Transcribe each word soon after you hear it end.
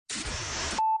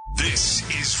This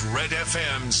is Red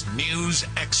FM's News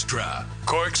Extra,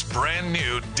 Cork's brand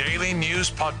new daily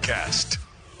news podcast.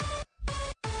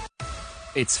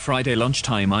 It's Friday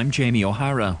lunchtime. I'm Jamie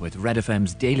O'Hara with Red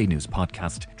FM's Daily News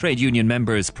Podcast. Trade union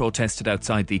members protested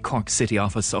outside the Cork City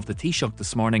office of the Taoiseach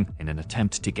this morning in an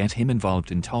attempt to get him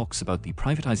involved in talks about the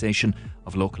privatisation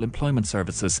of local employment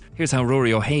services. Here's how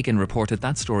Rory O'Hagan reported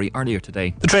that story earlier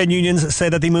today. The trade unions say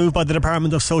that the move by the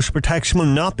Department of Social Protection will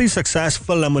not be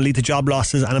successful and will lead to job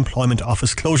losses and employment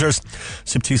office closures.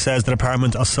 SIP2 says the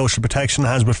Department of Social Protection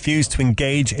has refused to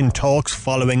engage in talks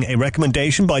following a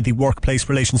recommendation by the Workplace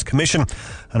Relations Commission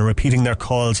and are repeating their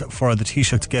calls for the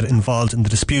Taoiseach to get involved in the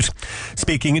dispute.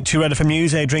 Speaking to Red FM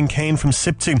News, Adrian Kane from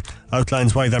SIP2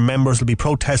 outlines why their members will be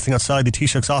protesting outside the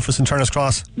Taoiseach's office in Turner's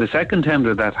Cross. The second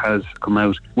tender that has come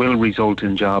out will result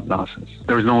in job losses.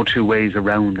 There's no two ways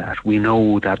around that. We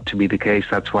know that to be the case.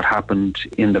 That's what happened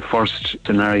in the first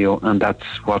scenario, and that's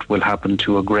what will happen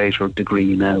to a greater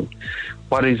degree now.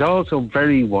 What is also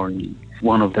very worrying,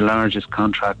 one of the largest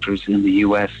contractors in the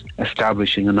US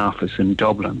establishing an office in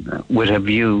Dublin with a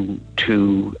view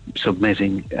to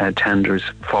submitting tenders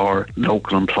for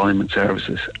local employment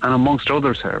services and amongst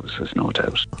other services, no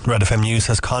doubt. Red FM News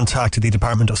has contacted the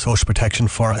Department of Social Protection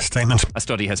for a statement. A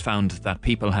study has found that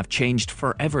people have changed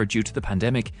forever due to the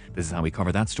pandemic. This is how we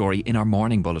cover that story in our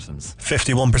morning bulletins.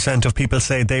 51% of people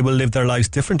say they will live their lives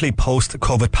differently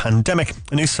post-COVID pandemic.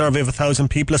 A new survey of 1,000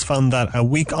 people has found that a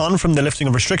week on from the lifting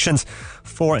of restrictions,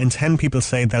 4 in 10 people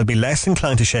say they'll be less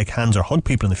inclined to shake hands or hug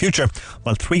people in the future,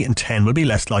 while 3 in 10 will be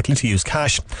less likely to use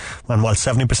cash. And while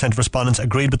 70% of respondents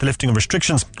agreed with the lifting of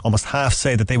restrictions, almost half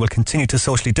say that they will continue to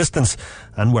socially distance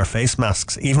and wear face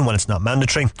masks, even when it's not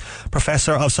mandatory.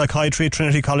 Professor of Psychiatry at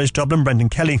Trinity College Dublin, Brendan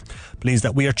Kelly, believes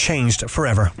that we are changed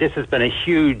forever. This has been a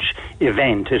huge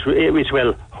event. It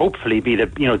will hopefully be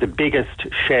the biggest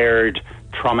shared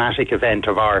traumatic event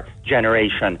of our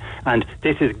generation, and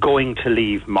this is going to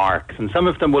leave marks, and some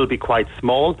of them will be quite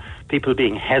small, people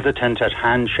being hesitant at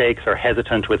handshakes or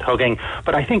hesitant with hugging,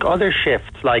 but I think other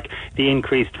shifts like the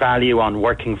increased value on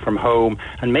working from home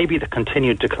and maybe the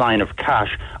continued decline of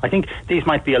cash, I think these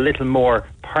might be a little more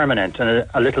permanent and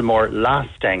a little more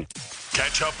lasting.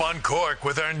 Catch up on Cork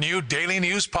with our new daily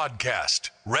news podcast,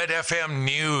 Red FM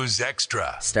News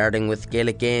Extra. Starting with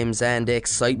Gaelic games, and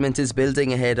excitement is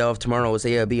building ahead of tomorrow's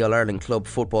AIB All-Ireland Club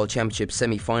Football Championship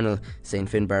semi-final. St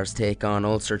Finbarr's take on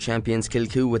Ulster champions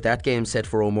Kilcoo, with that game set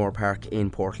for O'Moore Park in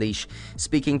Portlaoise.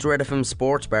 Speaking to Red FM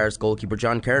Sport, Bar's goalkeeper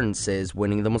John Kearns says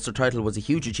winning the Munster title was a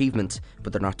huge achievement,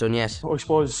 but they're not done yet. I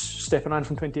suppose stepping on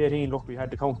from 2018, look, we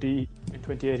had the county in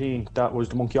 2018, that was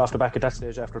the monkey off the back at that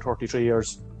stage after 33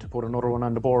 years. To put another one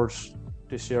on the board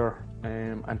this year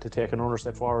and to take another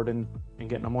step forward in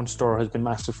getting a Munster has been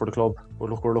massive for the club.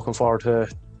 But look, we're looking forward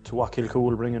to what Kilcoo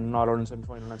will bring in an All-Ireland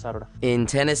semi-final on Saturday. In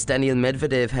tennis, Daniil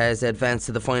Medvedev has advanced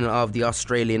to the final of the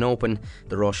Australian Open.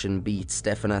 The Russian beat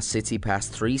Stefanos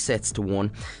Tsitsipas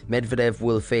 3-1. Medvedev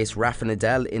will face Rafa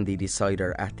Nadal in the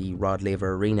decider at the Rod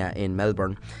Laver Arena in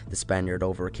Melbourne. The Spaniard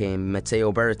overcame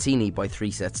Matteo Berrettini by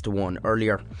 3-1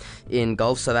 earlier. In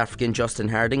golf, South African Justin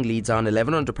Harding leads on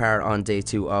 11 under par on day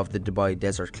 2 of the Dubai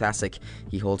Desert Classic.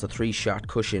 He holds a 3-shot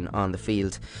cushion on the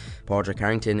field. Padraig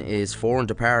Harrington is 4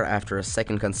 under par after a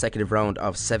second consecutive round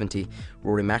of 70.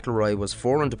 Rory McIlroy was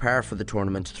 4 under par for the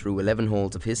tournament through 11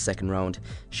 holes of his second round.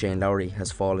 Shane Lowry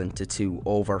has fallen to 2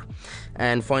 over.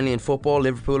 And finally in football,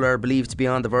 Liverpool are believed to be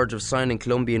on the verge of signing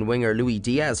Colombian winger Luis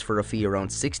Diaz for a fee around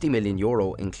 €60 million,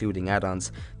 including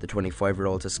add-ons. The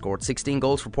 25-year-old has scored 16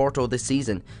 goals for Porto this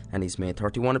season, and he's made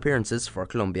 31 appearances for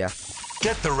Colombia.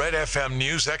 Get the Red FM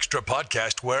News Extra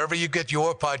podcast wherever you get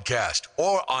your podcast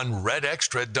or on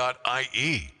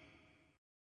redextra.ie.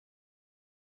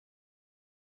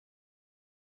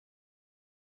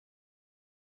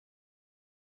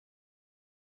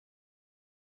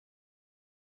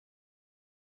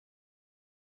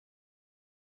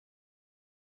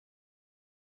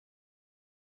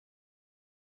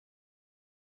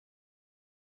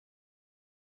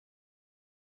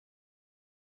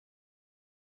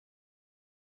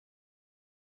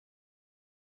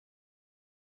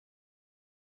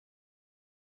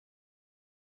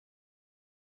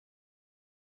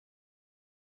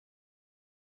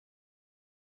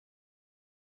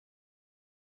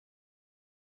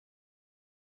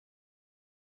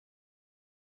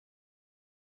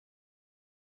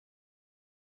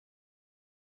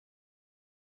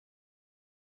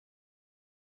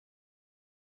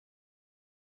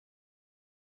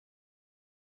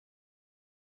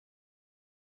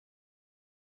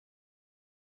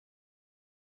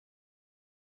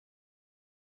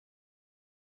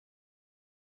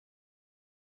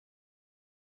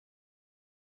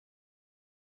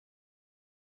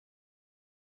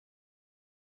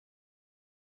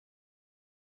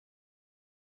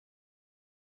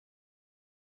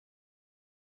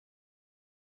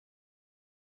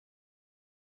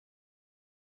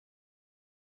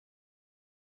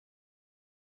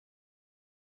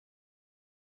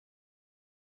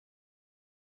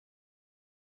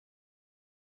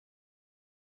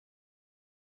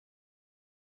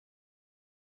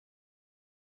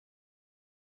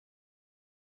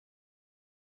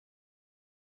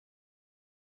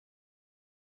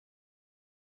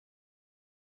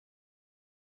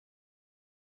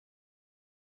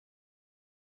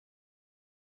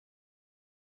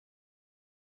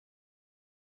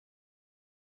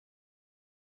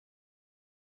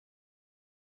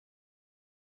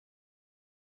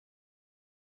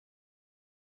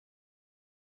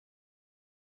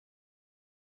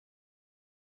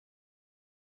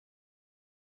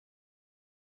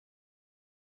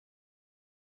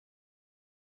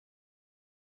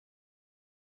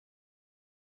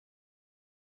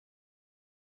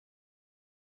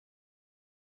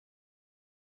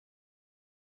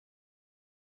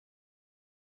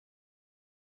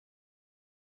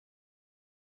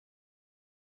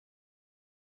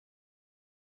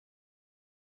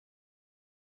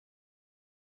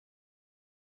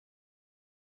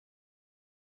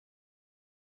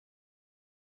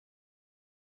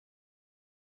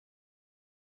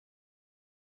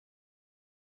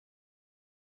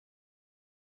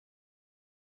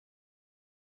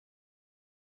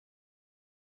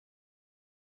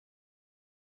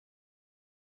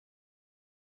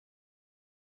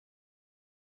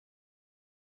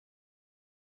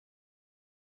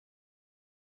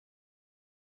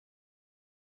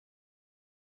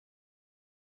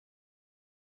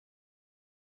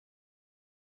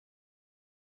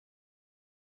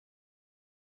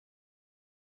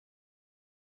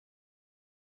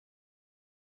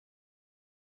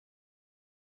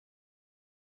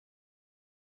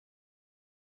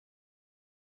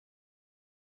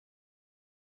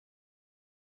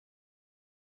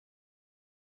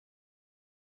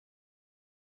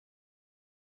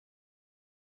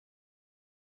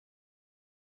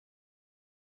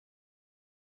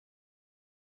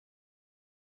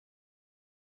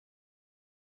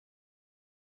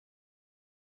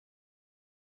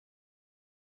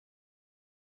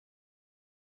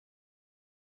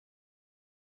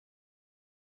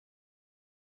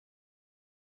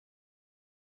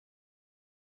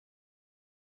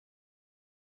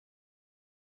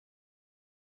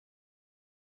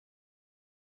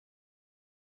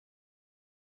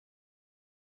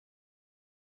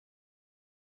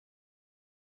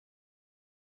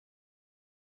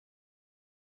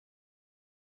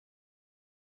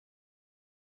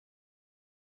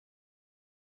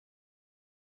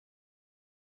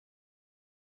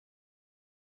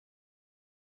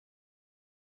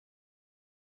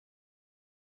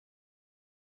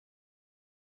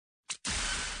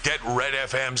 Get Red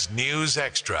FM's News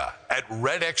Extra at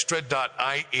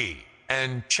redextra.ie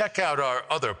and check out our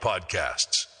other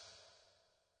podcasts.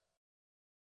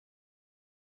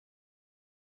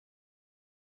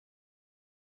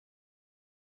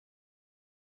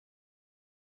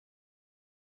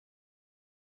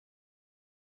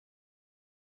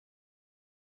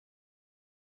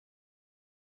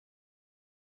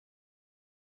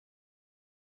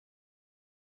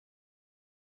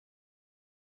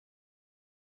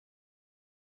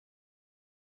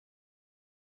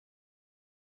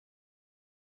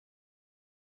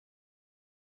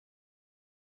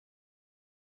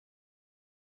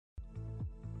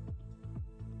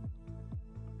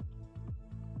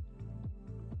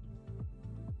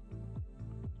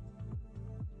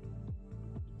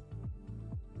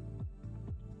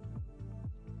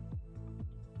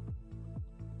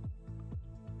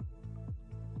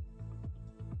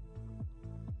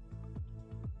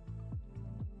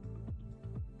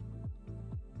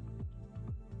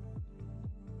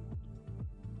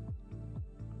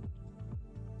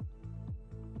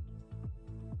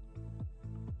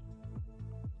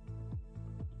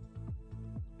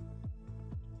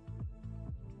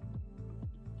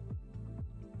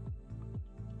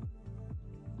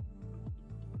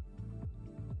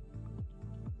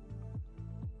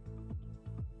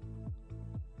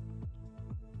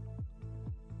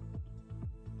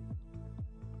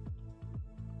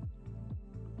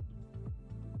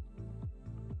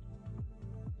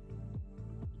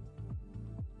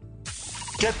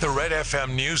 Get the Red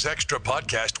FM News Extra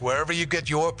podcast wherever you get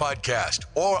your podcast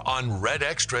or on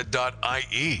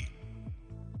redextra.ie.